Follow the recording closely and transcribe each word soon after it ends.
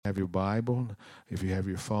Have your Bible, if you have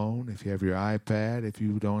your phone, if you have your iPad, if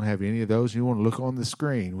you don't have any of those, you want to look on the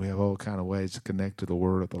screen. We have all kind of ways to connect to the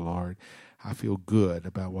Word of the Lord. I feel good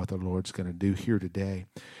about what the Lord's going to do here today.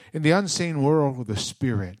 In the unseen world of the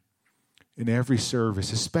Spirit, in every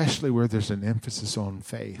service, especially where there's an emphasis on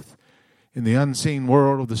faith, in the unseen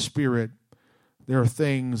world of the Spirit, there are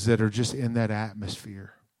things that are just in that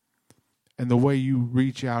atmosphere. And the way you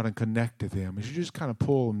reach out and connect to them is you just kind of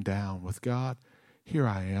pull them down with God. Here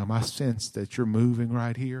I am. I sense that you're moving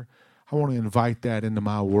right here. I want to invite that into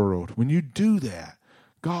my world. When you do that,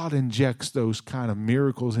 God injects those kind of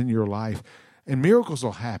miracles in your life. And miracles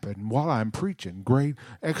will happen while I'm preaching. Great,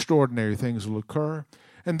 extraordinary things will occur.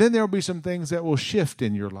 And then there will be some things that will shift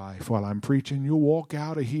in your life while I'm preaching. You'll walk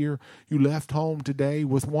out of here. You left home today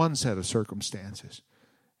with one set of circumstances.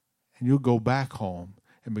 And you'll go back home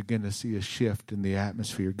and begin to see a shift in the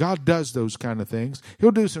atmosphere. God does those kind of things.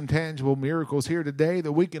 He'll do some tangible miracles here today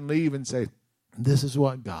that we can leave and say, this is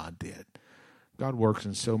what God did. God works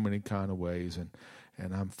in so many kind of ways, and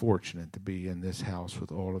I'm fortunate to be in this house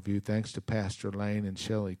with all of you. Thanks to Pastor Lane and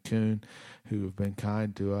Shelley Kuhn, who have been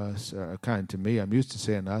kind to us, kind to me. I'm used to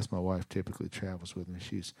saying us. My wife typically travels with me.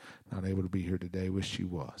 She's not able to be here today. Wish she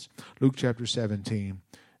was. Luke chapter 17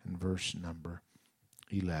 and verse number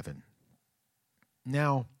 11.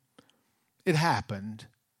 Now, it happened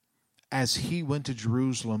as he went to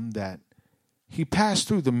Jerusalem that he passed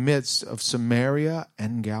through the midst of Samaria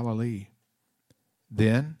and Galilee.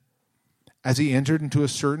 Then, as he entered into a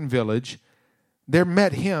certain village, there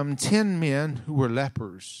met him 10 men who were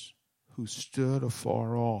lepers, who stood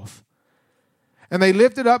afar off. And they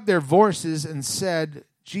lifted up their voices and said,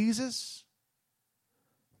 Jesus,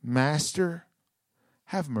 Master,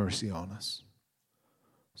 have mercy on us.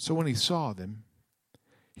 So when he saw them,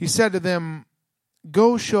 he said to them,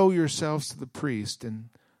 go show yourselves to the priest. And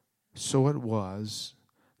so it was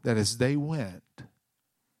that as they went,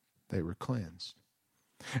 they were cleansed.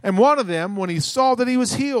 And one of them, when he saw that he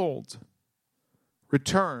was healed,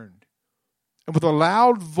 returned, and with a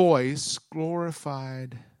loud voice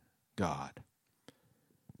glorified God,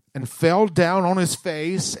 and fell down on his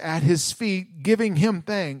face at his feet, giving him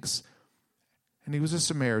thanks. And he was a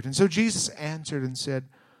Samaritan. So Jesus answered and said,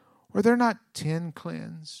 were there not 10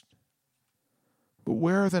 cleansed? But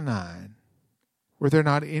where are the 9? Were there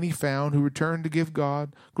not any found who returned to give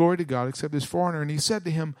glory to God except this foreigner? And he said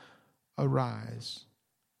to him, arise,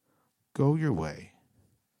 go your way.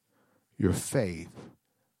 Your faith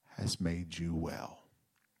has made you well.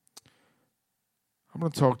 I'm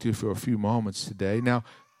going to talk to you for a few moments today. Now,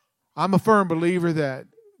 I'm a firm believer that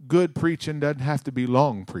good preaching doesn't have to be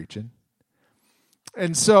long preaching.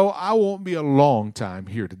 And so I won't be a long time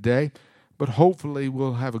here today, but hopefully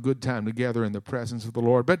we'll have a good time together in the presence of the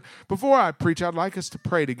Lord. But before I preach, I'd like us to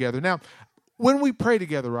pray together. Now, when we pray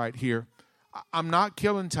together right here, I'm not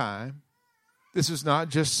killing time. This is not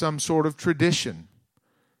just some sort of tradition.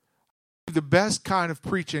 The best kind of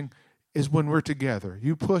preaching is when we're together.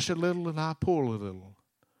 You push a little and I pull a little.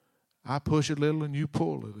 I push a little and you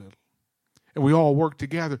pull a little. And we all work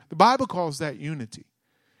together. The Bible calls that unity.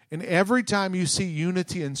 And every time you see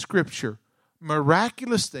unity in Scripture,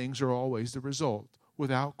 miraculous things are always the result,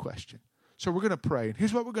 without question. So we're going to pray. And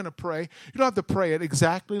here's what we're going to pray. You don't have to pray it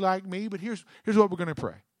exactly like me, but here's what we're going to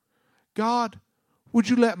pray. God, would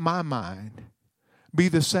you let my mind be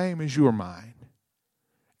the same as your mind?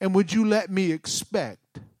 And would you let me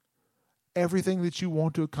expect everything that you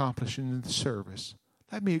want to accomplish in the service?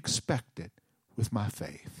 Let me expect it with my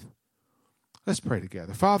faith. Let's pray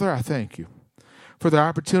together. Father, I thank you for the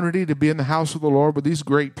opportunity to be in the house of the Lord with these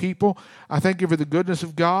great people. I thank you for the goodness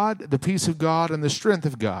of God, the peace of God, and the strength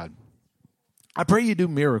of God. I pray you do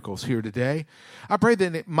miracles here today. I pray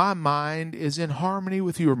that my mind is in harmony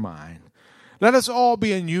with your mind. Let us all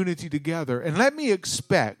be in unity together, and let me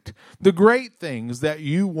expect the great things that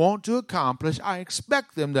you want to accomplish. I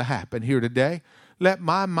expect them to happen here today. Let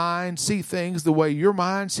my mind see things the way your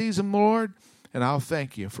mind sees them, Lord, and I'll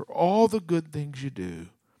thank you for all the good things you do.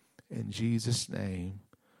 In Jesus' name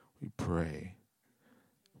we pray.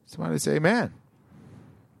 Somebody say amen.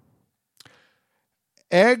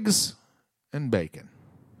 Eggs and bacon.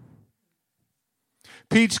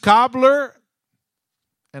 Peach cobbler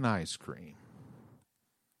and ice cream.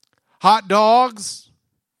 Hot dogs,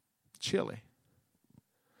 chili.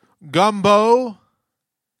 Gumbo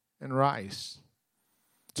and rice.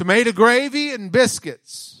 Tomato gravy and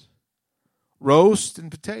biscuits. Roast and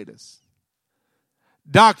potatoes.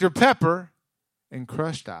 Dr. Pepper and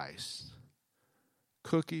crushed ice.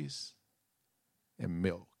 Cookies and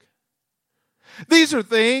milk. These are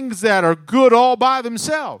things that are good all by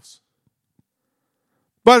themselves.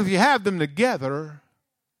 But if you have them together,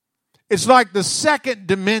 It's like the second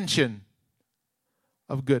dimension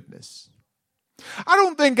of goodness. I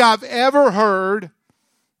don't think I've ever heard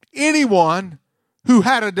anyone who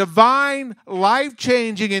had a divine,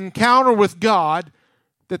 life-changing encounter with God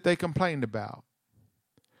that they complained about.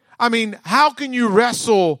 I mean, how can you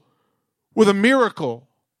wrestle with a miracle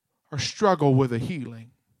or struggle with a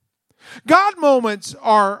healing? God moments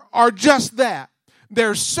are just that.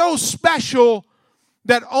 They're so special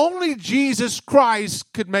that only Jesus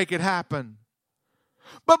Christ could make it happen.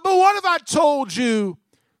 But what if I told you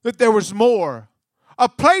that there was more? A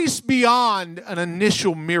place beyond an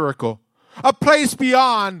initial miracle. A place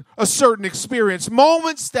beyond a certain experience.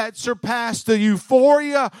 Moments that surpass the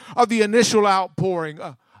euphoria of the initial outpouring.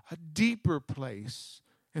 A deeper place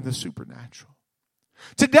in the supernatural.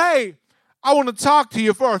 Today, I want to talk to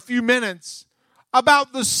you for a few minutes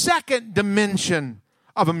about the second dimension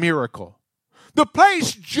of a miracle. The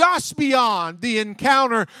place just beyond the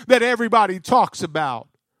encounter that everybody talks about.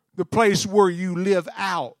 The place where you live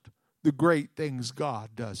out the great things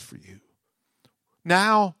God does for you.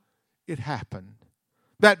 Now it happened.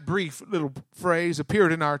 That brief little phrase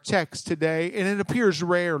appeared in our text today, and it appears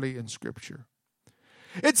rarely in Scripture.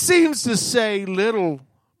 It seems to say little,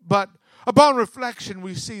 but upon reflection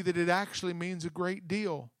we see that it actually means a great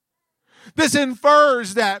deal. This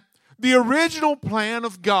infers that the original plan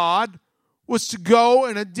of God was to go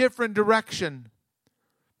in a different direction.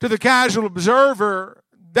 To the casual observer,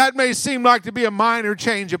 that may seem like to be a minor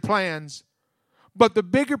change of plans. But the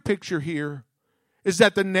bigger picture here is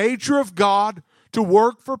that the nature of God to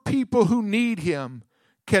work for people who need Him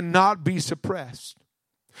cannot be suppressed.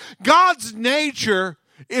 God's nature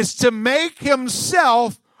is to make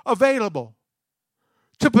Himself available,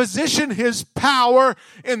 to position His power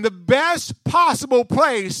in the best possible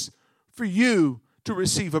place for you to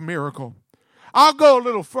receive a miracle. I'll go a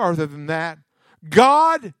little further than that.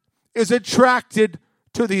 God is attracted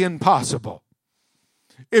to the impossible.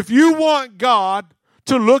 If you want God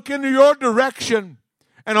to look into your direction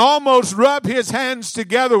and almost rub His hands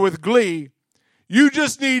together with glee, you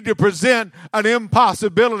just need to present an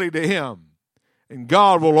impossibility to Him. And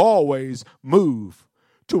God will always move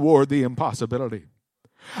toward the impossibility.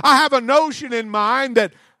 I have a notion in mind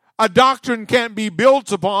that a doctrine can't be built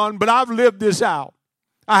upon, but I've lived this out.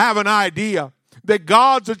 I have an idea that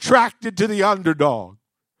God's attracted to the underdog,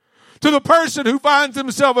 to the person who finds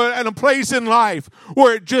himself in a place in life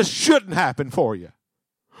where it just shouldn't happen for you,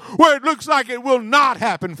 where it looks like it will not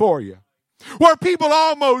happen for you, where people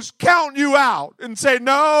almost count you out and say,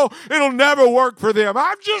 no, it'll never work for them.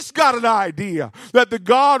 I've just got an idea that the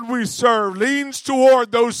God we serve leans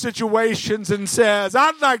toward those situations and says,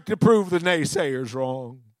 I'd like to prove the naysayers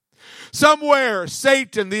wrong. Somewhere,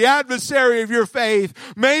 Satan, the adversary of your faith,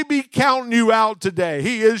 may be counting you out today.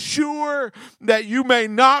 He is sure that you may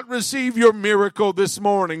not receive your miracle this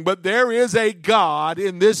morning, but there is a God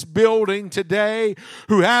in this building today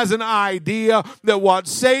who has an idea that what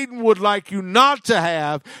Satan would like you not to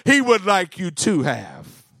have, he would like you to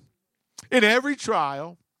have. In every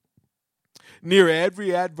trial, near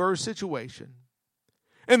every adverse situation,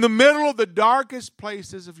 in the middle of the darkest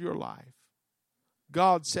places of your life,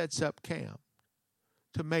 God sets up camp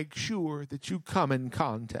to make sure that you come in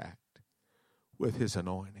contact with His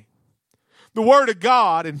anointing. The Word of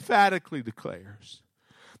God emphatically declares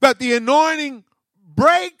that the anointing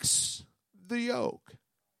breaks the yoke,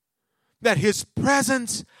 that His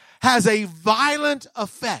presence has a violent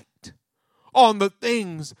effect on the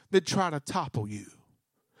things that try to topple you.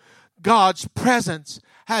 God's presence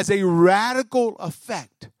has a radical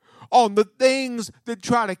effect on the things that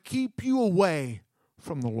try to keep you away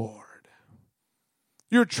from the Lord.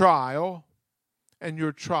 Your trial and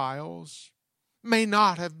your trials may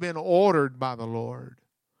not have been ordered by the Lord,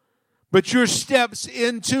 but your steps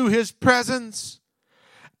into His presence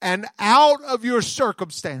and out of your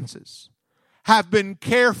circumstances have been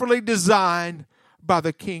carefully designed by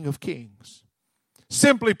the King of Kings.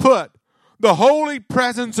 Simply put, the holy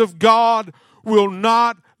presence of God will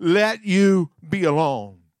not let you be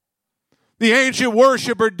alone. The ancient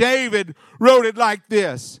worshiper David wrote it like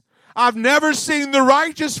this: I've never seen the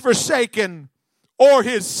righteous forsaken or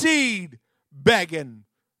his seed begging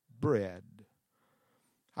bread.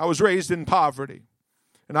 I was raised in poverty,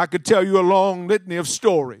 and I could tell you a long litany of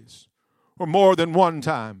stories where more than one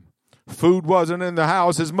time food wasn't in the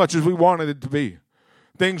house as much as we wanted it to be.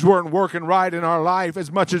 Things weren't working right in our life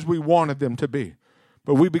as much as we wanted them to be.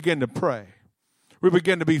 But we began to pray. We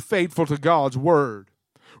began to be faithful to God's word.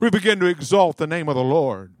 We began to exalt the name of the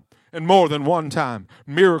Lord. And more than one time,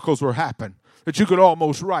 miracles were happening that you could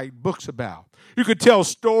almost write books about. You could tell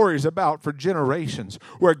stories about for generations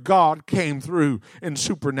where God came through in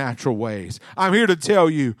supernatural ways. I'm here to tell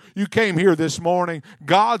you, you came here this morning.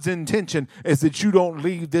 God's intention is that you don't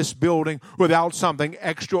leave this building without something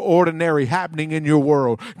extraordinary happening in your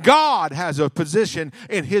world. God has a position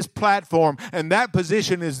in His platform, and that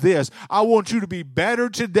position is this. I want you to be better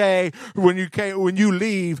today when you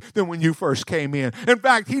leave than when you first came in. In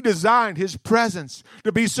fact, He designed His presence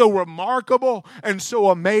to be so remarkable and so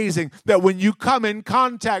amazing that when you come in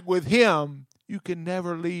contact with Him, you can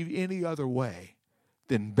never leave any other way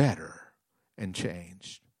than better and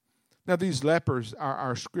changed. Now, these lepers,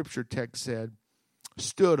 our scripture text said,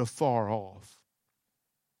 stood afar off.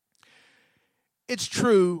 It's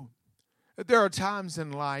true that there are times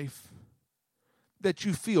in life that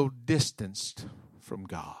you feel distanced from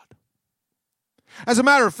God. As a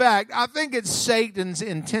matter of fact, I think it's Satan's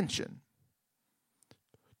intention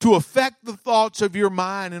to affect the thoughts of your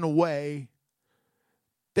mind in a way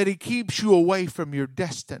that he keeps you away from your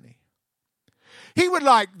destiny. He would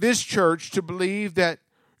like this church to believe that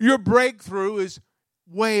your breakthrough is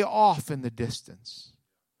way off in the distance.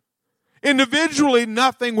 Individually,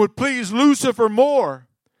 nothing would please Lucifer more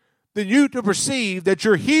than you to perceive that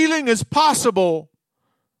your healing is possible,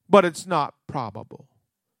 but it's not probable.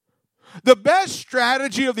 The best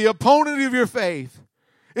strategy of the opponent of your faith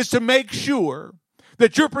is to make sure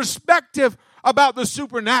that your perspective about the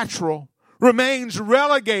supernatural remains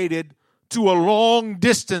relegated to a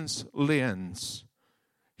long-distance lens.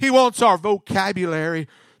 He wants our vocabulary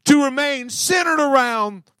to remain centered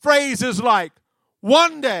around phrases like,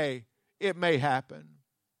 one day it may happen.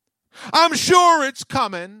 I'm sure it's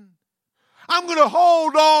coming. I'm going to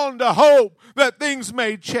hold on to hope that things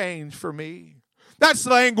may change for me. That's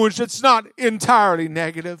language that's not entirely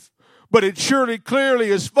negative, but it surely clearly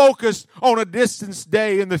is focused on a distant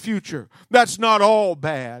day in the future. That's not all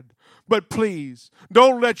bad. But please,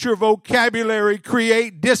 don't let your vocabulary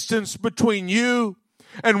create distance between you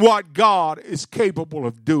and what God is capable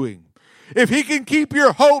of doing. If He can keep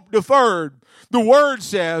your hope deferred, the Word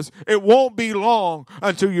says it won't be long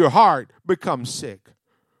until your heart becomes sick.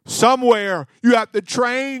 Somewhere you have to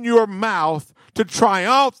train your mouth to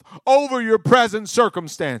triumph over your present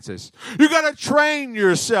circumstances. You got to train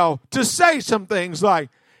yourself to say some things like,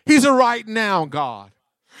 He's a right now God.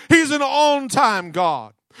 He's an on-time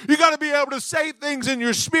God. You got to be able to say things in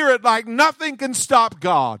your spirit like nothing can stop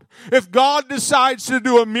God. If God decides to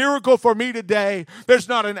do a miracle for me today, there's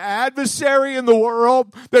not an adversary in the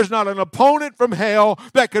world, there's not an opponent from hell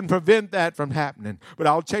that can prevent that from happening. But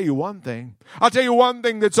I'll tell you one thing. I'll tell you one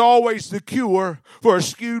thing that's always the cure for a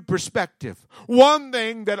skewed perspective. One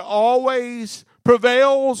thing that always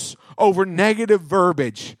prevails over negative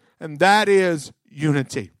verbiage, and that is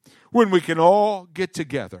unity. When we can all get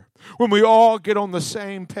together, when we all get on the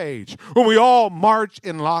same page, when we all march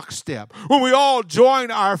in lockstep, when we all join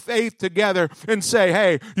our faith together and say,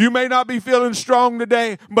 hey, you may not be feeling strong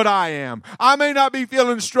today, but I am. I may not be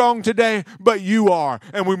feeling strong today, but you are.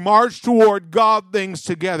 And we march toward God things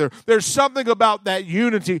together. There's something about that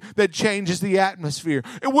unity that changes the atmosphere.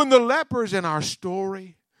 And when the lepers in our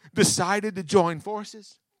story decided to join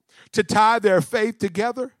forces, to tie their faith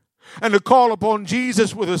together, and to call upon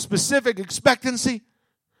Jesus with a specific expectancy,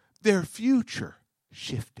 their future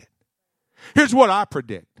shifted. Here's what I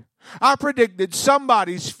predict. I predict that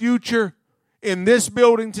somebody's future in this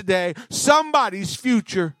building today, somebody's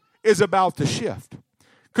future is about to shift.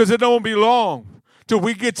 Because it don't be long till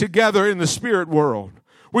we get together in the spirit world.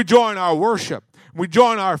 We join our worship. We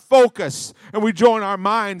join our focus and we join our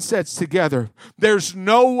mindsets together. There's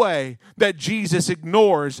no way that Jesus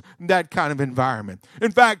ignores that kind of environment.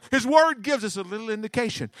 In fact, His Word gives us a little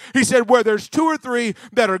indication. He said, where there's 2 or 3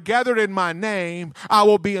 that are gathered in my name, I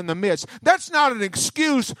will be in the midst. That's not an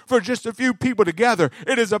excuse for just a few people together.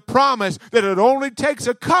 It is a promise that it only takes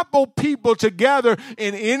a couple people together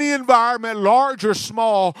in any environment, large or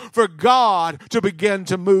small, for God to begin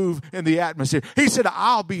to move in the atmosphere. He said,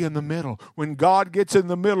 I'll be in the middle. When God gets in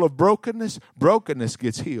the middle of brokenness, brokenness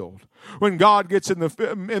gets healed. When God gets in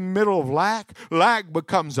the middle of lack, lack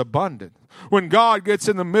becomes abundant. When God gets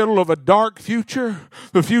in the middle of a dark future,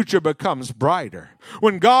 the future becomes brighter.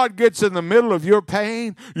 When God gets in the middle of your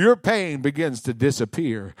pain begins to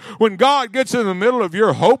disappear. When God gets in the middle of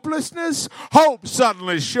your hopelessness, hope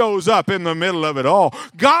suddenly shows up in the middle of it all.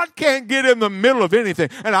 God can't get in the middle of anything.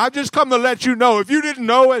 And I've just come to let you know, if you didn't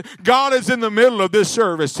know it, God is in the middle of this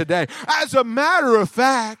service today. As a matter of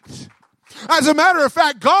fact, As a matter of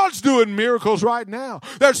fact, God's doing miracles right now.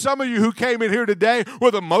 There's some of you who came in here today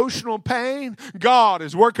with emotional pain. God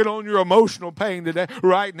is working on your emotional pain today,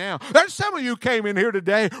 right now. There's some of you who came in here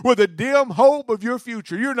today with a dim hope of your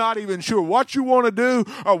future. You're not even sure what you want to do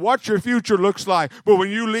or what your future looks like. But when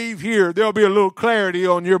you leave here, there'll be a little clarity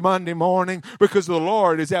on your Monday morning because the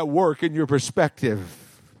Lord is at work in your perspective.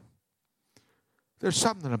 There's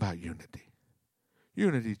something about unity.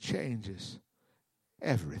 Unity changes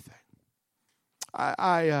everything.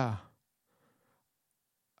 I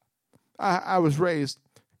was raised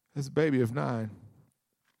as a baby of 9,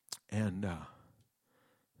 and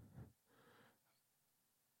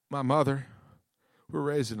my mother, we were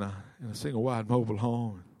raised in a single wide mobile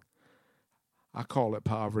home. I call it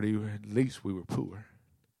poverty. At least we were poor.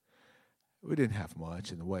 We didn't have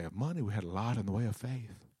much in the way of money. We had a lot in the way of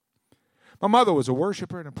faith. My mother was a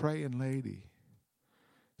worshiper and a praying lady.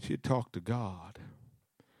 She had talked to God.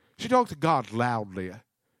 She talked to God loudly.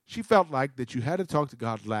 She felt like that you had to talk to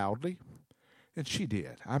God loudly, and she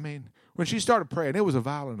did. I mean, when she started praying, it was a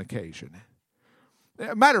violent occasion.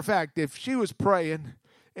 Matter of fact, if she was praying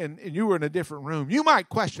and you were in a different room, you might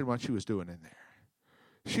question what she was doing in there.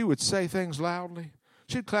 She would say things loudly.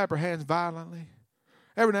 She'd clap her hands violently.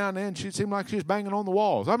 Every now and then, she'd seem like she was banging on the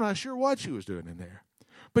walls. I'm not sure what she was doing in there.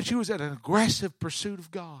 But she was at an aggressive pursuit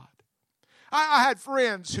of God. I had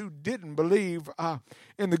friends who didn't believe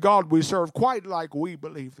in the God we serve quite like we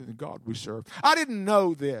believed in the God we serve. I didn't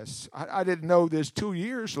know this. I didn't know this 2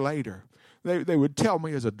 years later. They would tell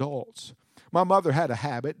me as adults. My mother had a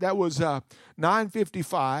habit. That was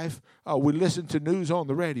 9:55. We listened to news on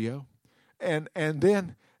the radio. And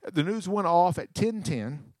then the news went off at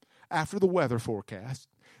 10:10 after the weather forecast.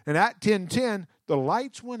 And at 10:10, the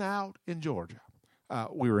lights went out in Georgia.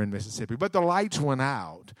 We were in Mississippi, but the lights went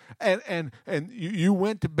out. And you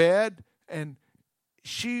went to bed, and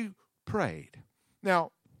she prayed.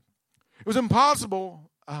 Now, it was impossible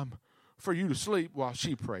for you to sleep while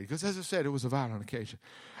she prayed, because as I said, it was a violent occasion.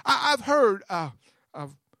 I've heard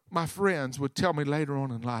of my friends would tell me later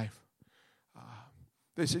on in life,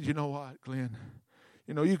 they said, you know what, Glenn,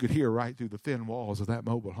 you could hear right through the thin walls of that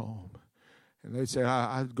mobile home. And they'd say,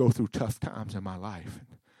 I'd go through tough times in my life. And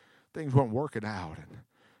things weren't working out,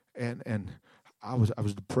 and I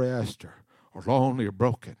was depressed or lonely or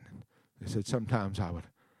broken. They said sometimes I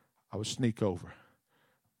would sneak over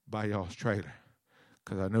by y'all's trailer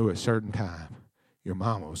because I knew at a certain time your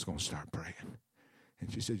mama was going to start praying.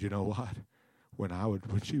 And she said, you know what?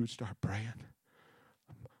 When she would start praying,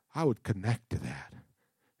 I would connect to that,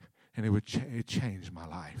 and it changed my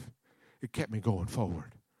life. It kept me going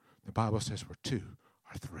forward. The Bible says we're 2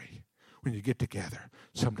 or 3. When you get together,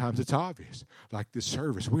 sometimes it's obvious. Like this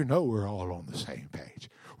service, we know we're all on the same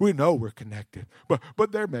page. We know we're connected.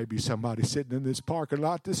 But there may be somebody sitting in this parking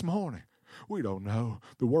lot this morning. We don't know.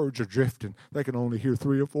 The words are drifting. They can only hear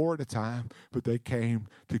 3 or 4 at a time, but they came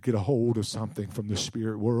to get a hold of something from the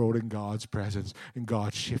spirit world and God's presence and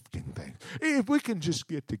God shifting things. If we can just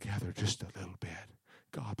get together just a little bit,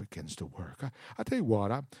 God begins to work. I tell you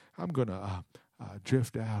what, I'm going to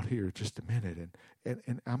drift out here just a minute,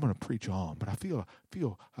 and I'm going to preach on, but I feel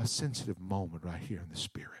a sensitive moment right here in the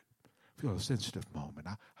spirit. I feel a sensitive moment.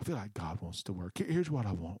 I feel like God wants to work. Here's what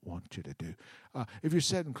I want you to do. If you're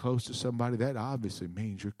sitting close to somebody, that obviously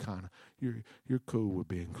means you're cool with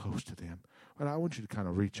being close to them. But I want you to kind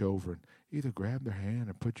of reach over and either grab their hand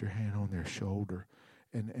or put your hand on their shoulder,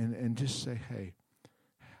 and just say, hey,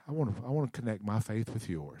 I want to connect my faith with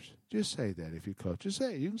yours. Just say that if you're close. Just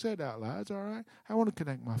say it. You can say it out loud. It's all right. I want to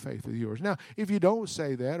connect my faith with yours. Now, if you don't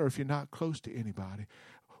say that, or if you're not close to anybody,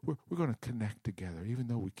 we're going to connect together, even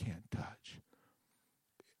though we can't touch.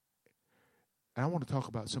 And I want to talk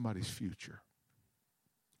about somebody's future.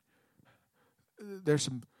 There's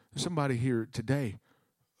somebody here today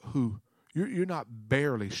who you're not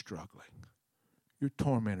barely struggling. You're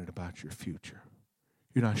tormented about your future.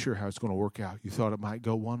 You're not sure how it's going to work out. You thought it might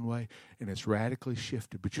go one way, and it's radically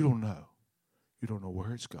shifted, but you don't know. You don't know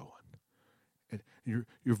where it's going. And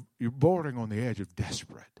you're bordering on the edge of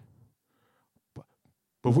desperate.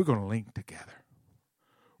 But we're going to link together.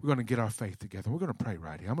 We're going to get our faith together. We're going to pray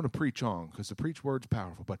right here. I'm going to preach on because the preach word's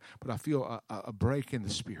powerful, but I feel a break in the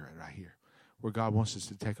spirit right here where God wants us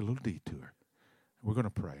to take a little detour. We're going to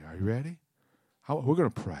pray. Are you ready? We're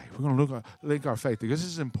going to pray. We're going to link our faith because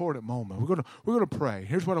this is an important moment. We're going to pray.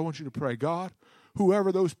 Here's what I want you to pray. God,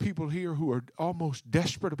 whoever those people here who are almost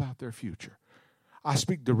desperate about their future, I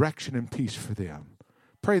speak direction and peace for them.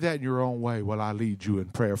 Pray that in your own way while I lead you in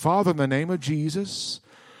prayer. Father, in the name of Jesus,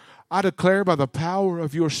 I declare by the power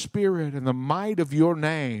of your Spirit and the might of your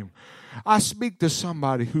name I speak to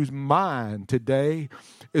somebody whose mind today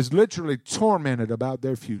is literally tormented about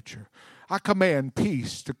their future. I command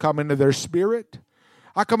peace to come into their spirit.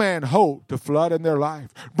 I command hope to flood in their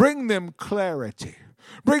life. Bring them clarity.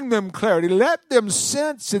 Bring them clarity. Let them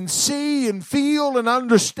sense and see and feel and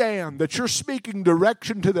understand that you're speaking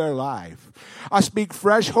direction to their life. I speak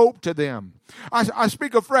fresh hope to them. I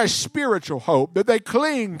speak a fresh spiritual hope, that they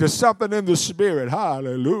cling to something in the spirit.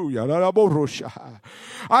 Hallelujah.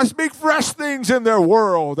 I speak fresh things in their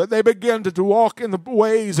world, that they begin to walk in the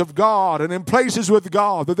ways of God and in places with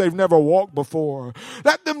God that they've never walked before.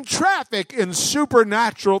 Let them traffic in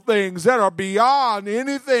supernatural things that are beyond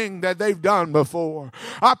anything that they've done before.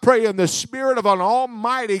 I pray in the spirit of an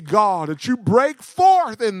almighty God that you break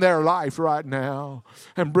forth in their life right now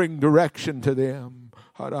and bring direction to them.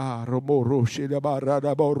 I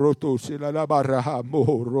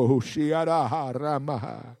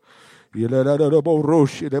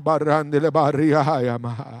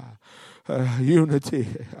Unity.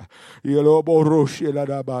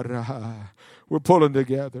 We're pulling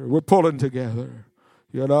together. We're pulling together.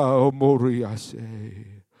 I'm going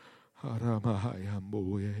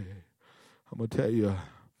to tell you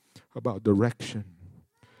about direction.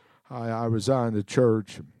 I resigned the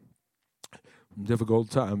church from difficult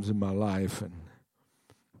times in my life, and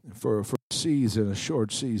for a season, a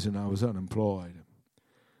short season, I was unemployed.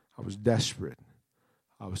 I was desperate.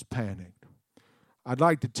 I was panicked. I'd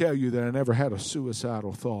like to tell you that I never had a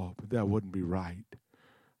suicidal thought, but that wouldn't be right.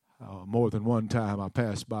 More than one time I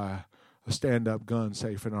passed by a stand-up gun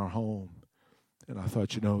safe in our home, and I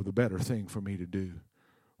thought, the better thing for me to do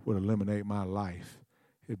would eliminate my life.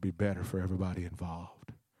 It'd be better for everybody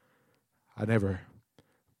involved. I never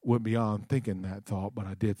went beyond thinking that thought, but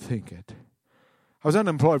I did think it. I was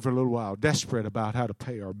unemployed for a little while, desperate about how to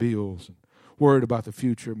pay our bills, and worried about the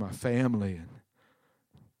future of my family. And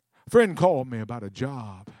a friend called me about a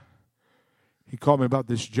job. He called me about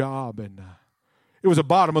this job, and it was a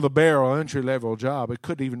bottom-of-the-barrel, entry-level job. It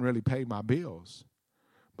couldn't even really pay my bills,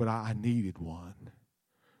 but I needed one.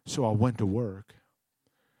 So I went to work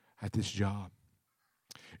at this job.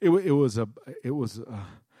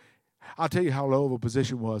 I'll tell you how low of a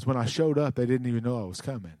position was. When I showed up, they didn't even know I was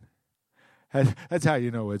coming. That's how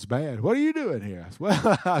you know it's bad. What are you doing here? I said,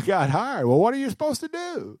 well, I got hired. Well, what are you supposed to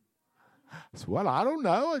do? I said, well, I don't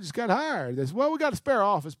know. I just got hired. They said, well, we got a spare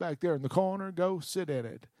office back there in the corner. Go sit in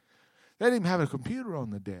it. They didn't even have a computer on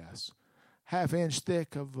the desk. Half-inch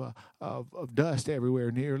thick of dust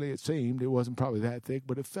everywhere nearly, it seemed. It wasn't probably that thick,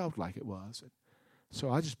 but it felt like it was. So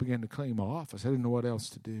I just began to clean my office. I didn't know what else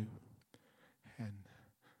to do. And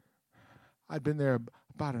I'd been there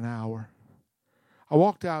about an hour. I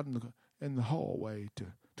walked out in the hallway to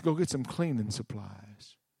go get some cleaning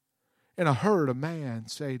supplies. And I heard a man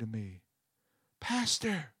say to me,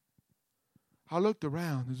 Pastor. I looked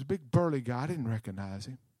around. There's a big burly guy. I didn't recognize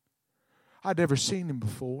him. I'd never seen him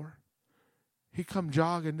before. He come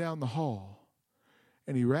jogging down the hall,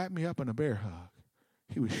 and he wrapped me up in a bear hug.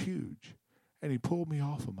 He was huge, and he pulled me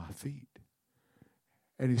off of my feet.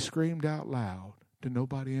 And he screamed out loud to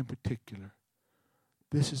nobody in particular,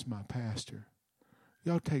 this is my pastor.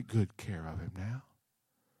 Y'all take good care of him now.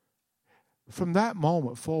 From that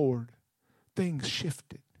moment forward, things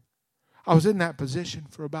shifted. I was in that position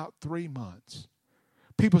for about 3 months.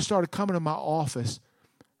 People started coming to my office.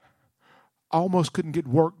 I almost couldn't get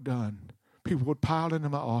work done. People would pile into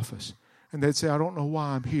my office, and they'd say, I don't know why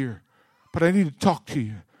I'm here, but I need to talk to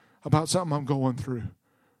you about something I'm going through.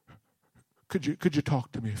 Could you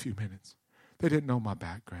talk to me a few minutes? They didn't know my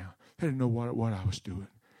background. They didn't know what I was doing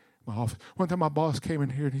in my office. One time my boss came in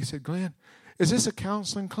here, and he said, Glenn, is this a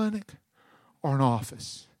counseling clinic or an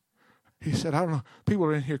office? He said, I don't know. People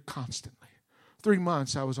are in here constantly. 3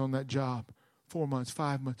 months I was on that job, 4 months,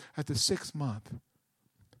 5 months. At the 6th month,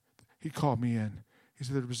 he called me in. He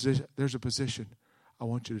said, there's a position I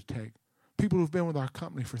want you to take. People who've been with our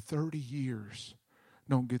company for 30 years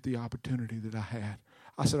don't get the opportunity that I had.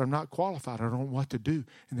 I said, I'm not qualified. I don't know what to do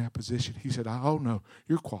in that position. He said, oh, no,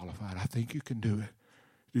 you're qualified. I think you can do it.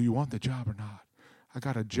 Do you want the job or not? I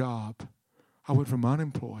got a job. I went from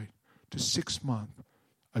unemployed to 6 months,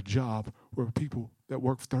 a job where people that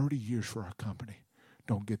work 30 years for our company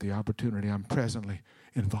don't get the opportunity I'm presently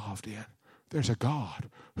involved in. There's a God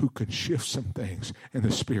who can shift some things in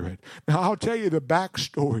the spirit. Now, I'll tell you the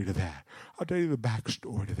backstory to that.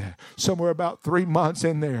 Somewhere about 3 months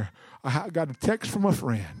in there, I got a text from a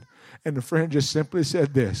friend, and the friend just simply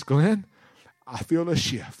said this, Glenn, I feel a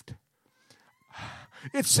shift.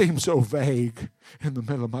 It seemed so vague in the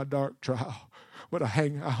middle of my dark trial, but I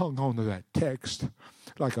hung on to that text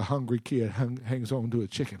like a hungry kid hangs on to a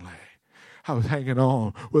chicken leg. I was hanging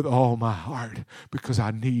on with all my heart because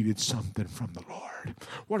I needed something from the Lord.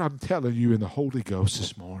 What I'm telling you in the Holy Ghost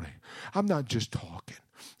this morning, I'm not just talking.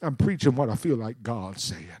 I'm preaching what I feel like God's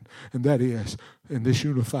saying. And that is, in this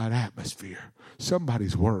unified atmosphere,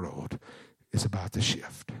 somebody's world is about to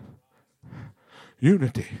shift.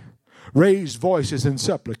 Unity. Raised voices in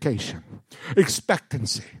supplication.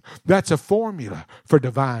 Expectancy. That's a formula for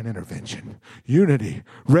divine intervention. Unity.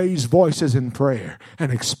 Raised voices in prayer.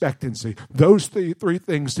 And expectancy. Those three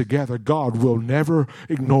things together, God will never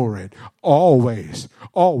ignore it. Always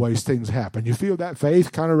things happen. You feel that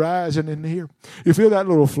faith kind of rising in here? You feel that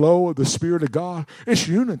little flow of the Spirit of God? It's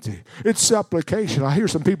unity. It's supplication. I hear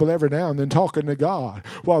some people every now and then talking to God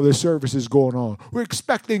while this service is going on. We're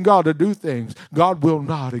expecting God to do things. God will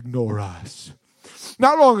not ignore us.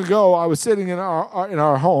 Not long ago, I was sitting in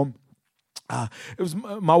our home. It was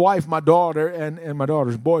my wife, my daughter, and my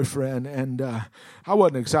daughter's boyfriend, and I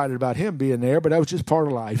wasn't excited about him being there, but that was just part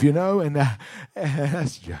of life, you know. And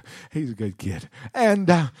he's a good kid. And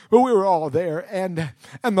but we were all there, and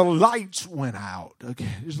the lights went out. Okay,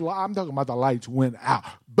 I'm talking about the lights went out.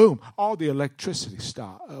 Boom! All the electricity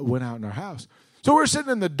went out in our house. So we're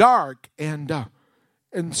sitting in the dark, and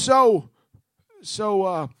so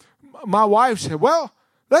my wife said, "Well,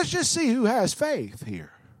 let's just see who has faith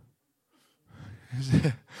here."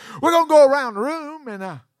 We're going to go around the room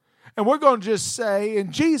and we're going to just say,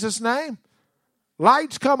 in Jesus' name,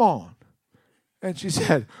 lights come on. And she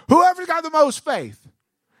said, whoever's got the most faith,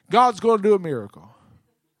 God's going to do a miracle.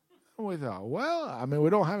 And we thought, well, I mean, we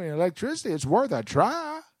don't have any electricity. It's worth a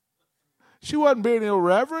try. She wasn't being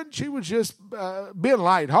irreverent. She was just being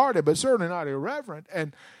lighthearted, but certainly not irreverent.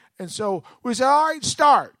 And so we said, all right,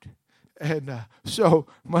 start. And so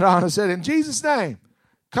Madonna said, in Jesus' name,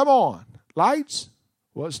 come on. Lights?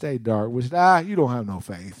 Well, it stayed dark. We said, you don't have no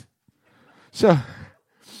faith. So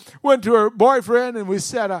went to her boyfriend and we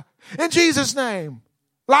said, in Jesus' name,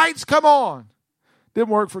 lights, come on. Didn't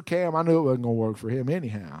work for Cam. I knew it wasn't going to work for him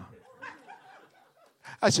anyhow.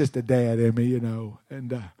 That's just the dad in me, you know.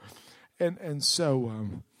 And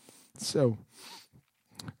so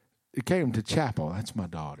it came to Chapel. That's my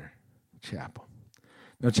daughter, Chapel.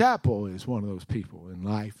 Now, Chapel is one of those people in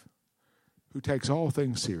life who takes all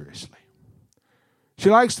things seriously. She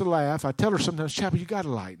likes to laugh. I tell her sometimes, Chapel, you got to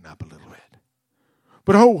lighten up a little bit.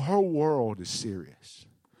 But her whole world is serious.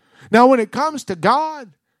 Now, when it comes to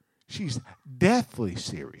God, she's deathly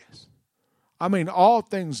serious. I mean, all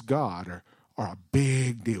things God are a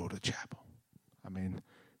big deal to Chapel. I mean,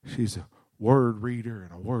 she's a word reader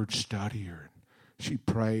and a word studier, and she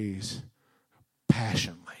prays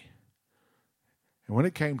passionately. And when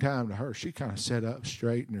it came time to her, she kind of sat up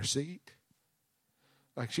straight in her seat,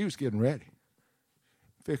 like she was getting ready.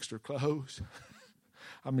 Fixed her clothes.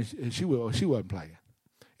 I mean, she wasn't playing.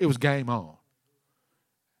 It was game on.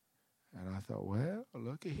 And I thought, well,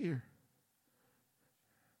 looky here.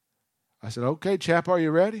 I said, okay, Chap, are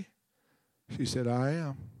you ready? She said, I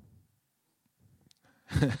am.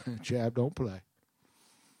 Chap, don't play.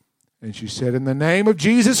 And she said, in the name of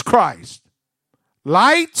Jesus Christ,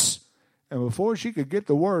 lights. And before she could get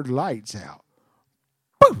the word lights out,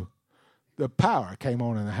 boom, the power came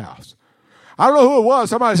on in the house. I don't know who it was.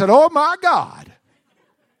 Somebody said, oh, my God.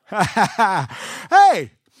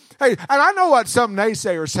 Hey, and I know what some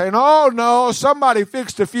naysayers are saying. Oh, no, somebody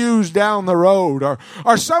fixed a fuse down the road.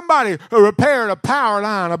 Or somebody repaired a power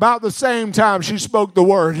line about the same time she spoke the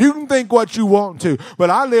word. You can think what you want to.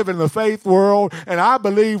 But I live in the faith world, and I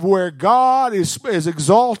believe where God is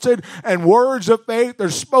exalted and words of faith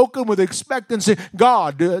are spoken with expectancy,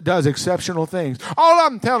 God does exceptional things. All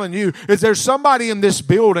I'm telling you is there's somebody in this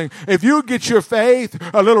building, if you get your faith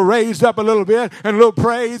a little raised up a little bit and a little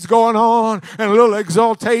praise going on and a little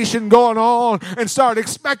exaltation going on and start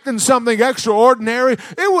expecting something extraordinary,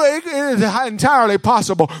 it is entirely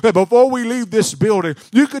possible that before we leave this building,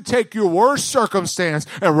 you could take your worst circumstance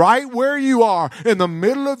and right where you are in the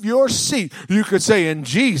middle of your seat, you could say, in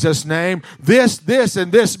Jesus' name, this,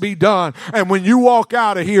 and this be done. And when you walk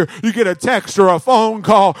out of here, you get a text or a phone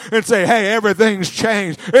call and say, hey, everything's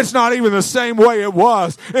changed. It's not even the same way it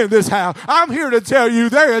was in this house. I'm here to tell you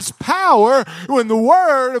there is power when the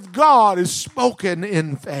word of God is spoken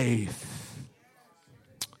in faith.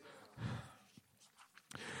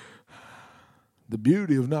 The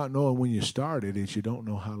beauty of not knowing when you started is you don't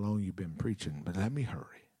know how long you've been preaching. But let me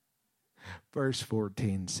hurry. Verse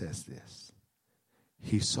 14 says this.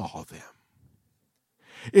 He saw them.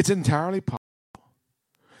 It's entirely possible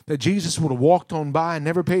that Jesus would have walked on by and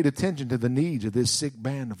never paid attention to the needs of this sick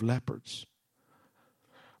band of lepers.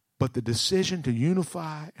 But the decision to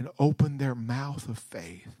unify and open their mouth of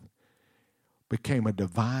faith became a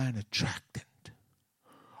divine attractant.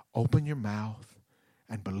 Open your mouth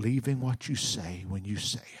and believing what you say when you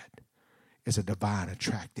say it is a divine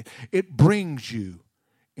attractant. It brings you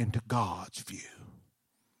into God's view.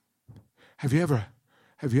 Have you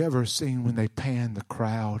ever seen when they pan the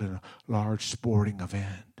crowd in a large sporting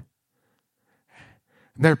event?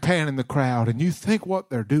 And they're panning the crowd, and you think what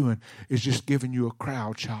they're doing is just giving you a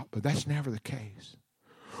crowd shot, but that's never the case.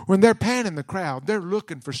 When they're panning the crowd, they're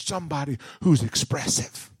looking for somebody who's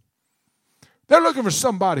expressive. They're looking for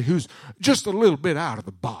somebody who's just a little bit out of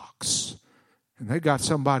the box. And they got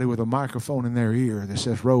somebody with a microphone in their ear that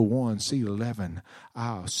says, row 1, seat 11,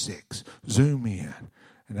 aisle 6. Zoom in.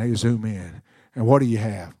 And they zoom in. And what do you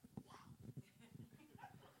have?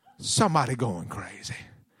 Somebody going crazy.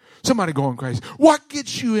 Somebody going crazy. What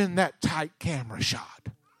gets you in that tight camera shot?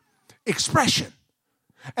 Expression.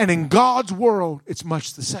 And in God's world, it's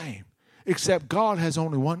much the same. Except God has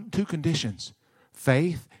only two conditions.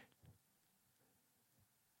 Faith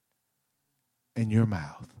and your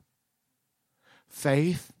mouth.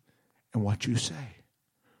 Faith and what you say.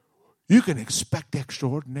 You can expect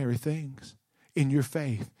extraordinary things in your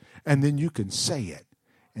faith, and then you can say it,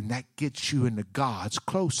 and that gets you into God's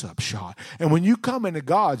close-up shot. And when you come into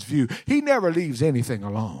God's view, He never leaves anything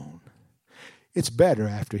alone. It's better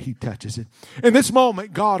after He touches it. In this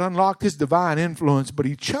moment, God unlocked His divine influence, but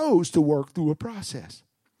He chose to work through a process.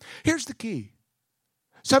 Here's the key.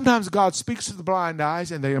 Sometimes God speaks to the blind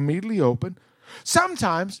eyes, and they immediately open.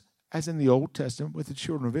 Sometimes, as in the Old Testament with the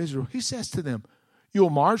children of Israel, He says to them, you'll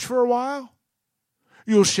march for a while,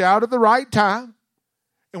 you'll shout at the right time,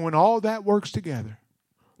 and when all that works together,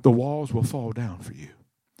 the walls will fall down for you.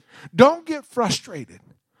 Don't get frustrated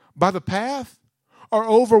by the path or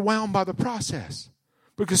overwhelmed by the process,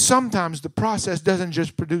 because sometimes the process doesn't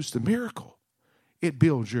just produce the miracle, it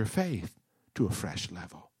builds your faith to a fresh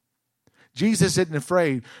level. Jesus isn't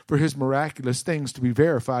afraid for His miraculous things to be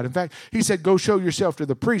verified. In fact, He said, go show yourself to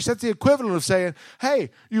the priest. That's the equivalent of saying,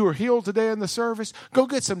 hey, you were healed today in the service. Go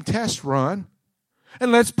get some tests run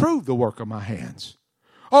and let's prove the work of my hands.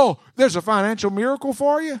 Oh, there's a financial miracle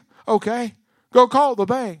for you? Okay, go call the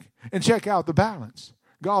bank and check out the balance.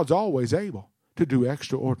 God's always able to do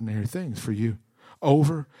extraordinary things for you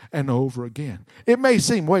over and over again. It may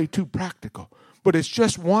seem way too practical, but it's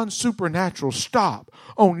just one supernatural stop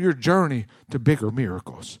on your journey to bigger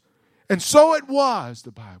miracles. And so it was,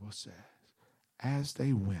 the Bible says, as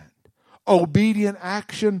they went. Obedient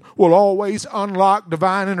action will always unlock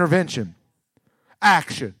divine intervention.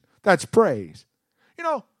 Action, that's praise. You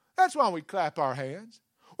know, that's why we clap our hands.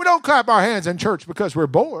 We don't clap our hands in church because we're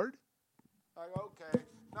bored. Like, okay,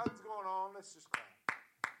 nothing's going on, let's just clap.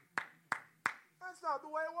 That's not the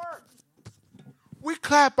way it works. We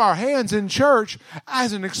clap our hands in church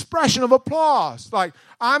as an expression of applause. Like,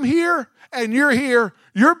 I'm here and you're here.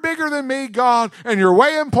 You're bigger than me, God, and you're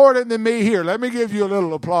way important than me here. Let me give you a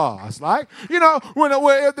little applause. Like, you know,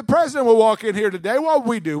 if the president would walk in here today, what would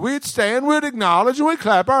we do? We'd stand, we'd acknowledge, and we'd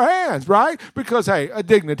clap our hands, right? Because, hey, a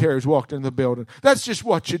dignitary's walked in the building. That's just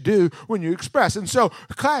what you do when you express. And so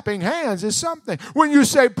clapping hands is something. When you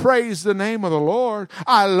say, praise the name of the Lord,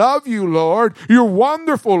 I love you, Lord, you're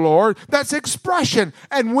wonderful, Lord, that's expression.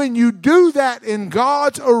 And when you do that in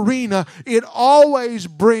God's arena, it always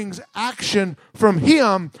brings action from Him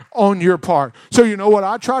on your part. So you know what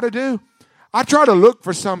I try to do? I try to look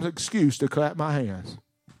for some excuse to clap my hands.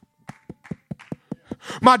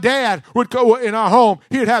 My dad would go in our home.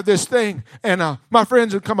 He'd have this thing, and my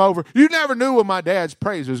friends would come over. You never knew when my dad's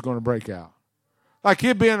praise was going to break out. Like,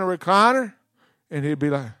 he'd be in a recliner, and he'd be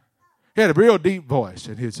like, he had a real deep voice,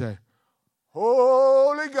 and he'd say,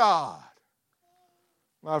 Holy God.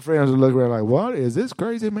 My friends would look around like, what is this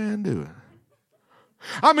crazy man doing?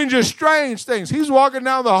 I mean, just strange things. He's walking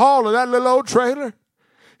down the hall of that little old trailer.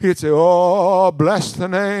 He'd say, oh, bless the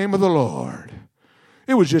name of the Lord.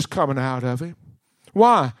 It was just coming out of him.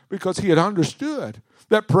 Why? Because he had understood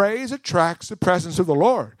that praise attracts the presence of the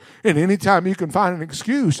Lord. And anytime you can find an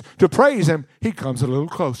excuse to praise Him, He comes a little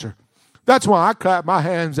closer. That's why I clap my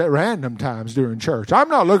hands at random times during church. I'm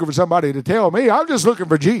not looking for somebody to tell me. I'm just looking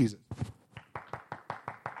for Jesus.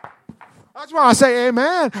 That's why I say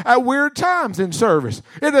amen at weird times in service.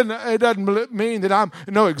 It doesn't mean that I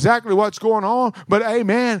know exactly what's going on, but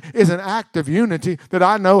amen is an act of unity that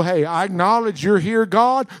I know, hey, I acknowledge you're here,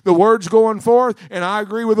 God, the word's going forth, and I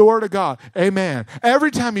agree with the word of God. Amen. Every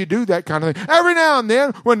time you do that kind of thing, every now and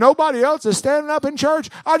then when nobody else is standing up in church,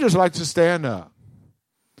 I just like to stand up.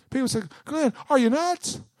 People say, Glenn, are you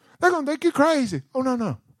nuts? They're going to think you're crazy. Oh,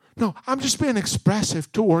 no. No, I'm just being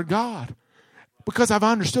expressive toward God. Because I've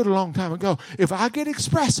understood a long time ago, if I get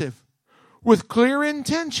expressive with clear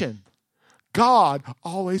intention, God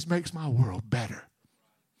always makes my world better.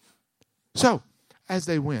 So, as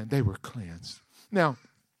they went, they were cleansed. Now,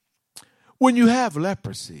 when you have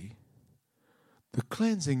leprosy, the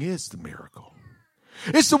cleansing is the miracle.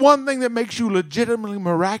 It's the one thing that makes you legitimately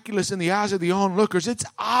miraculous in the eyes of the onlookers. It's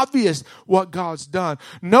obvious what God's done.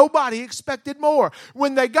 Nobody expected more.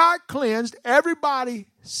 When they got cleansed, everybody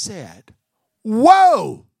said,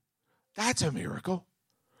 whoa, that's a miracle.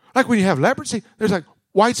 Like when you have leprosy, there's like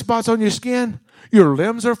white spots on your skin. Your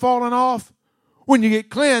limbs are falling off. When you get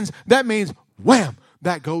cleansed, that means, wham,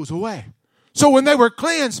 that goes away. So when they were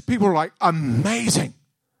cleansed, people were like, amazing.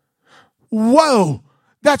 Whoa,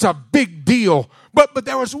 that's a big deal. But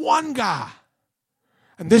there was one guy,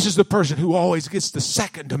 and this is the person who always gets the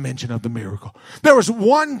second dimension of the miracle. There was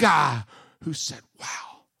one guy who said,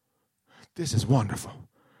 wow, this is wonderful.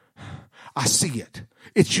 I see it.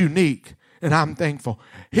 It's unique, and I'm thankful.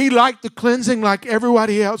 He liked the cleansing like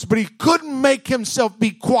everybody else, but he couldn't make himself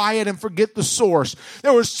be quiet and forget the source.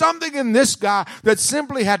 There was something in this guy that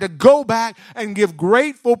simply had to go back and give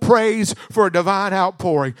grateful praise for a divine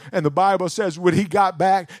outpouring. And the Bible says when he got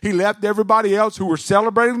back, he left everybody else who were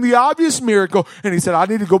celebrating the obvious miracle, and he said, I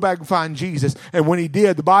need to go back and find Jesus. And when he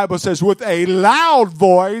did, the Bible says with a loud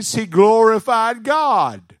voice, he glorified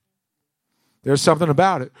God. There's something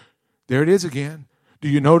about it. There it is again. Do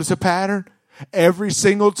you notice a pattern? Every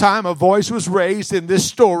single time a voice was raised in this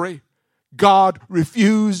story, God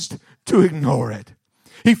refused to ignore it.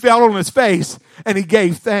 He fell on his face and he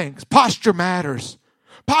gave thanks. Posture matters.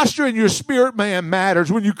 Posture in your spirit man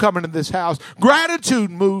matters when you come into this house.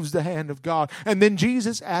 Gratitude moves the hand of God. And then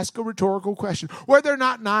Jesus asked a rhetorical question. Were there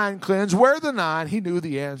not 9 cleansed? Where are the 9? He knew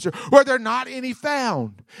the answer. Were there not any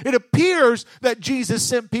found? It appears that Jesus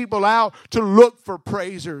sent people out to look for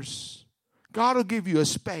praisers. God will give you a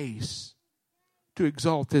space to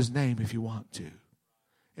exalt his name if you want to.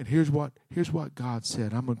 And here's what God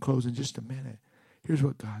said. I'm going to close in just a minute. Here's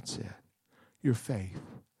what God said. Your faith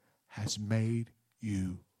has made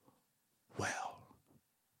you well.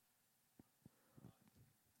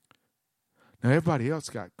 Now everybody else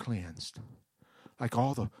got cleansed. Like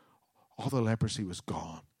all the leprosy was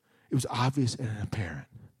gone. It was obvious and apparent.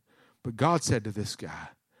 But God said to this guy,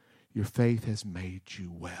 your faith has made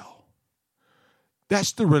you well.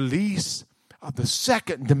 That's the release of the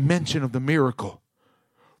second dimension of the miracle.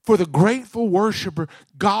 For the grateful worshiper,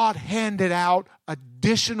 God handed out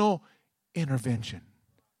additional intervention.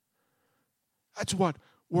 That's what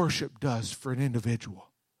worship does for an individual.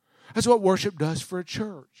 That's what worship does for a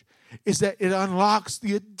church, is that it unlocks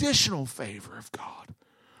the additional favor of God.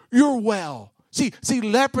 You're well. See,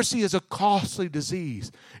 leprosy is a costly disease.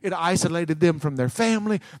 It isolated them from their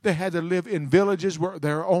family. They had to live in villages where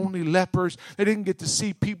there were only lepers. They didn't get to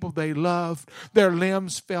see people they loved. Their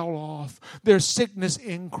limbs fell off. Their sickness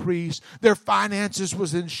increased. Their finances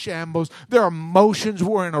was in shambles. Their emotions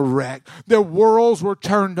were in a wreck. Their worlds were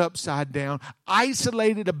turned upside down.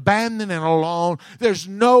 Isolated, abandoned, and alone. There's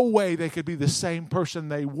no way they could be the same person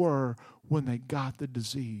they were when they got the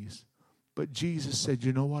disease. But Jesus said,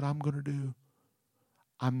 you know what I'm going to do?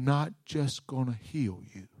 I'm not just going to heal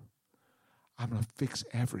you. I'm going to fix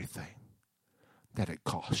everything that it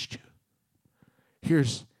cost you.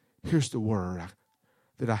 Here's the word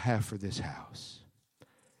that I have for this house.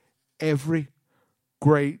 Every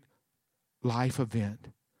great life event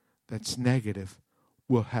that's negative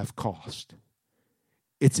will have cost.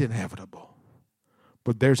 It's inevitable.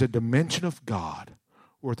 But there's a dimension of God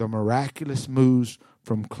where the miraculous moves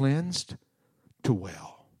from cleansed to well.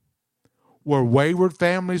 Where wayward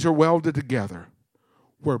families are welded together,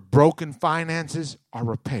 where broken finances are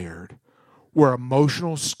repaired, where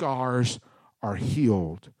emotional scars are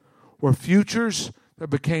healed, where futures that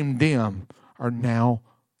became dim are now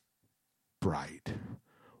bright.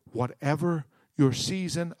 Whatever your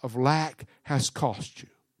season of lack has cost you,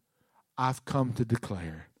 I've come to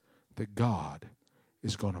declare that God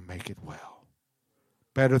is going to make it well.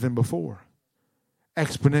 Better than before,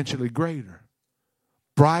 exponentially greater,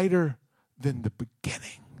 brighter than the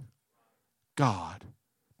beginning. God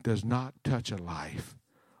does not touch a life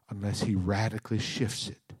unless he radically shifts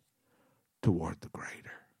it toward the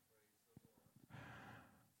greater.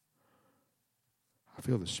 I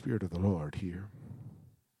feel the Spirit of the Lord here.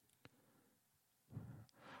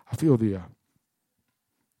 I feel the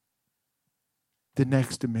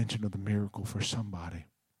next dimension of the miracle for somebody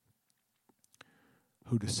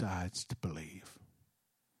who decides to believe,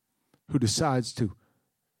 who decides to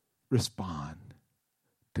respond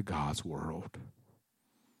to God's world.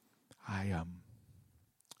 I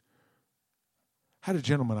had a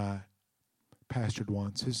gentleman I pastored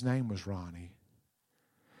once. His name was Ronnie.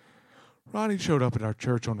 Ronnie showed up at our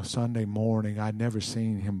church on a Sunday morning. I'd never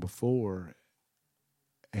seen him before.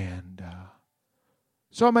 And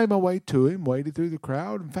so I made my way to him, waded through the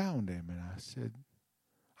crowd, and found him. And I said,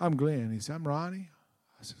 I'm Glenn. He said, I'm Ronnie.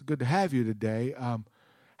 I said, good to have you today.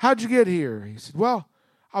 How'd you get here? He said, well,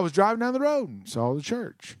 I was driving down the road and saw the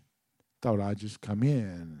church. Thought I'd just come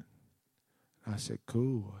in. I said,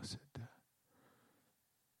 cool. I said,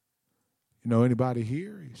 you know anybody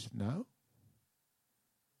here? He said, no.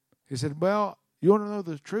 He said, well, you want to know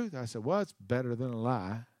the truth? I said, well, it's better than a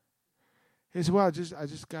lie. He said, well, I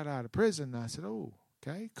just got out of prison. I said, oh,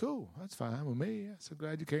 okay, cool. That's fine with me. I'm so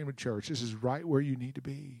glad you came to church. This is right where you need to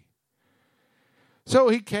be. So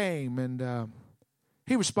he came, and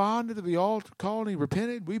he responded to the altar call, and he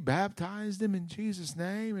repented. We baptized him in Jesus'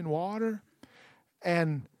 name in water.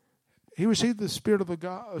 And he received the Spirit of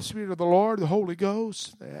the Lord, the Holy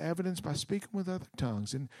Ghost, evidenced by speaking with other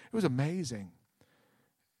tongues. And it was amazing.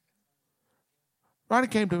 Ronnie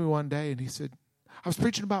came to me one day, and he said, I was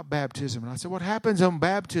preaching about baptism, and I said, what happens on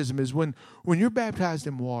baptism is when you're baptized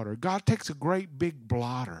in water, God takes a great big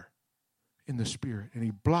blotter in the Spirit, and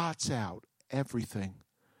he blots out everything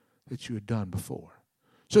that you had done before.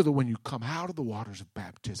 So that when you come out of the waters of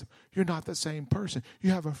baptism, you're not the same person.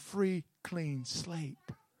 You have a free, clean slate.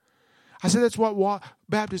 I said, that's what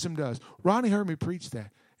baptism does. Ronnie heard me preach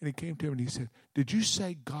that, and he came to him and he said, did you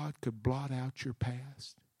say God could blot out your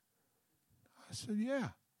past? I said, yeah,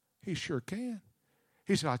 he sure can.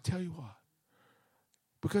 He said, I'll tell you what.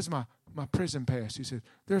 Because of my prison past, he said,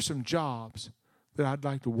 there's some jobs that I'd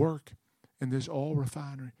like to work in this oil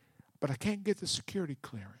refinery, but I can't get the security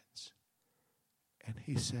clearance. And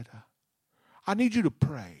he said, I need you to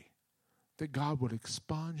pray that God would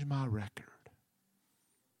expunge my record.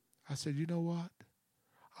 I said, you know what?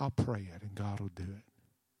 I'll pray it, and God will do it.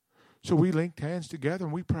 So we linked hands together,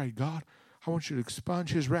 and we prayed, God, I want you to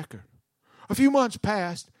expunge his record. A few months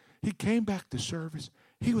passed. He came back to service.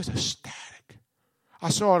 He was ecstatic. I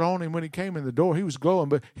saw it on him when he came in the door. He was glowing,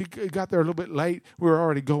 but he got there a little bit late. We were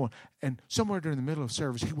already going. And somewhere during the middle of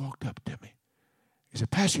service, he walked up to me. He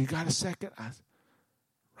said, Pastor, you got a second? I said,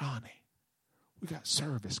 Ronnie, we got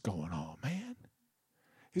service going on, man.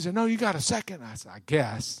 He said, no, you got a second? I said, I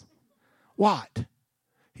guess. What?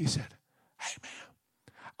 He said, hey,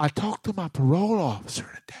 man, I talked to my parole officer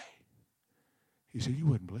today. He said, you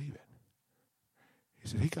wouldn't believe it. He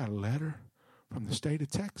said, he got a letter from the state of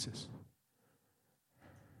Texas.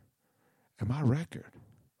 And my record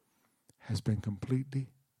has been completely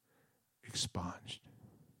expunged.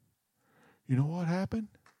 You know what happened?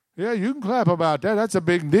 Yeah, you can clap about that. That's a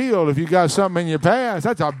big deal. If you got something in your past,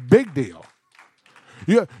 that's a big deal.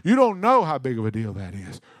 You don't know how big of a deal that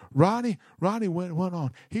is. Ronnie went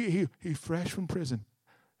on. He fresh from prison.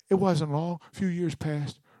 It wasn't long. A few years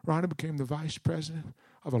passed. Ronnie became the vice president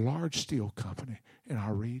of a large steel company in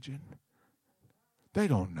our region. They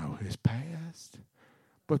don't know his past,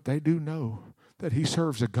 but they do know that he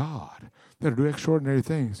serves a God that'll do extraordinary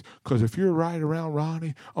things. Because if you're right around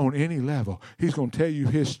Ronnie on any level, he's going to tell you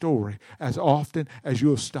his story as often as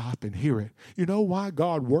you'll stop and hear it. You know why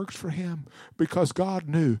God works for him? Because God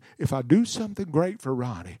knew if I do something great for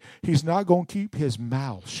Ronnie, he's not going to keep his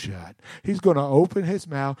mouth shut. He's going to open his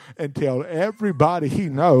mouth and tell everybody he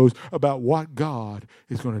knows about what God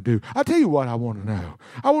is going to do. I'll tell you what I want to know.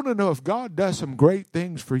 I want to know if God does some great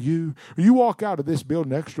things for you, you walk out of this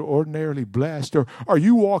building extraordinarily blessed, or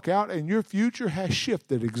you walk out and your future has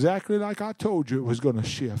shifted exactly like I told you it was going to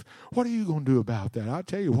shift. What are you going to do about that? I'll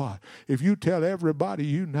tell you what. If you tell everybody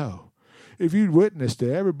you know, if you witness to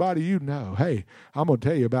everybody you know, hey, I'm going to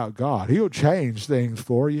tell you about God. He'll change things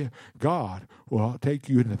for you. God will take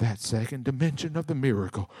you into that second dimension of the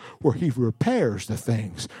miracle where he repairs the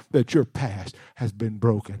things that your past has been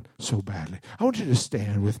broken so badly. I want you to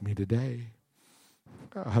stand with me today.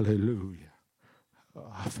 Hallelujah.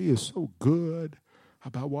 I feel so good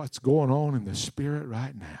about what's going on in the spirit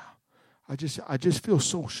right now. I just feel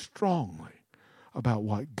so strongly about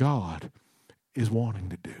what God is wanting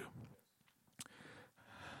to do.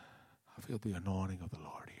 I feel the anointing of the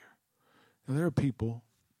Lord here. Now, there are people,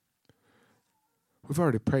 we've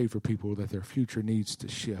already prayed for people that their future needs to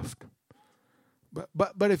shift.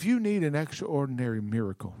 But if you need an extraordinary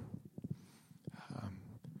miracle,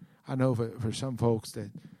 I know for some folks that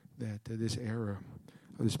this era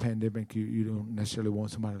of this pandemic, you don't necessarily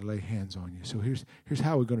want somebody to lay hands on you. So here's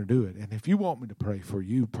how we're going to do it. And if you want me to pray for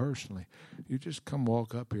you personally, you just come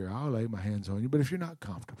walk up here. I'll lay my hands on you. But if you're not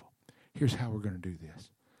comfortable, here's how we're going to do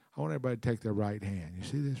this. I want everybody to take their right hand. You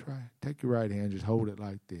see this right? Take your right hand. Just hold it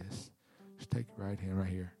like this. Just take your right hand right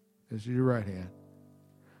here. This is your right hand.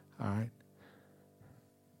 All right?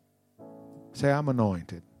 Say, I'm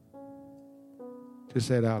anointed Just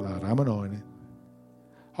say it out loud. I'm anointed.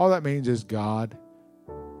 All that means is God,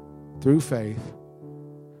 through faith,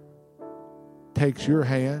 takes your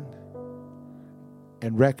hand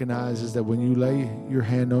and recognizes that when you lay your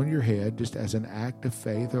hand on your head, just as an act of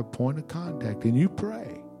faith or a point of contact, and you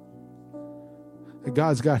pray, that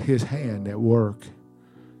God's got his hand at work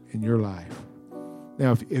in your life.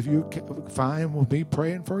 Now, if you're fine with me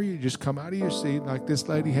praying for you, just come out of your seat like this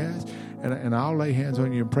lady has, and I'll lay hands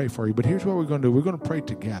on you and pray for you. But here's what we're going to do. We're going to pray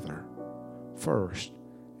together first.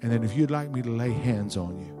 And then if you'd like me to lay hands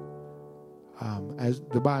on you, as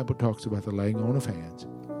the Bible talks about the laying on of hands,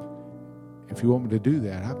 if you want me to do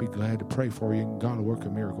that, I'd be glad to pray for you, and God will work a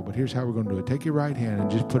miracle. But here's how we're going to do it. Take your right hand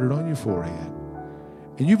and just put it on your forehead.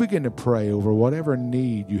 And you begin to pray over whatever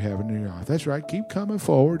need you have in your life. That's right. Keep coming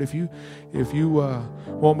forward. If you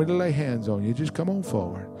want me to lay hands on you, just come on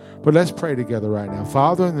forward. But let's pray together right now.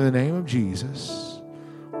 Father, in the name of Jesus,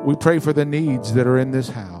 we pray for the needs that are in this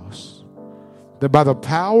house, that by the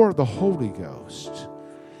power of the Holy Ghost,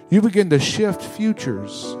 you begin to shift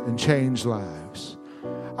futures and change lives.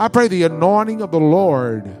 I pray the anointing of the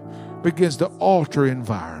Lord begins to alter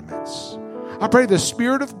environments. I pray the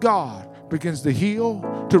Spirit of God begins to heal,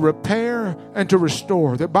 to repair, and to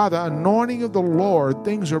restore. That by the anointing of the Lord,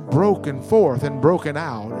 things are broken forth and broken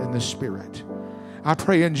out in the Spirit. I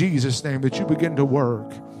pray in Jesus' name that you begin to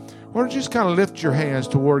work. Or just kind of lift your hands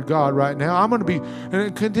toward God right now. I'm going to be,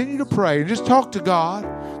 and continue to pray and just talk to God.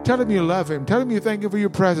 Tell him you love him. Tell him you thank him for your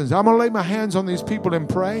presence. I'm going to lay my hands on these people and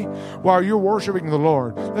pray while you're worshiping the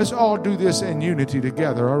Lord. Let's all do this in unity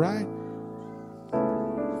together, all right?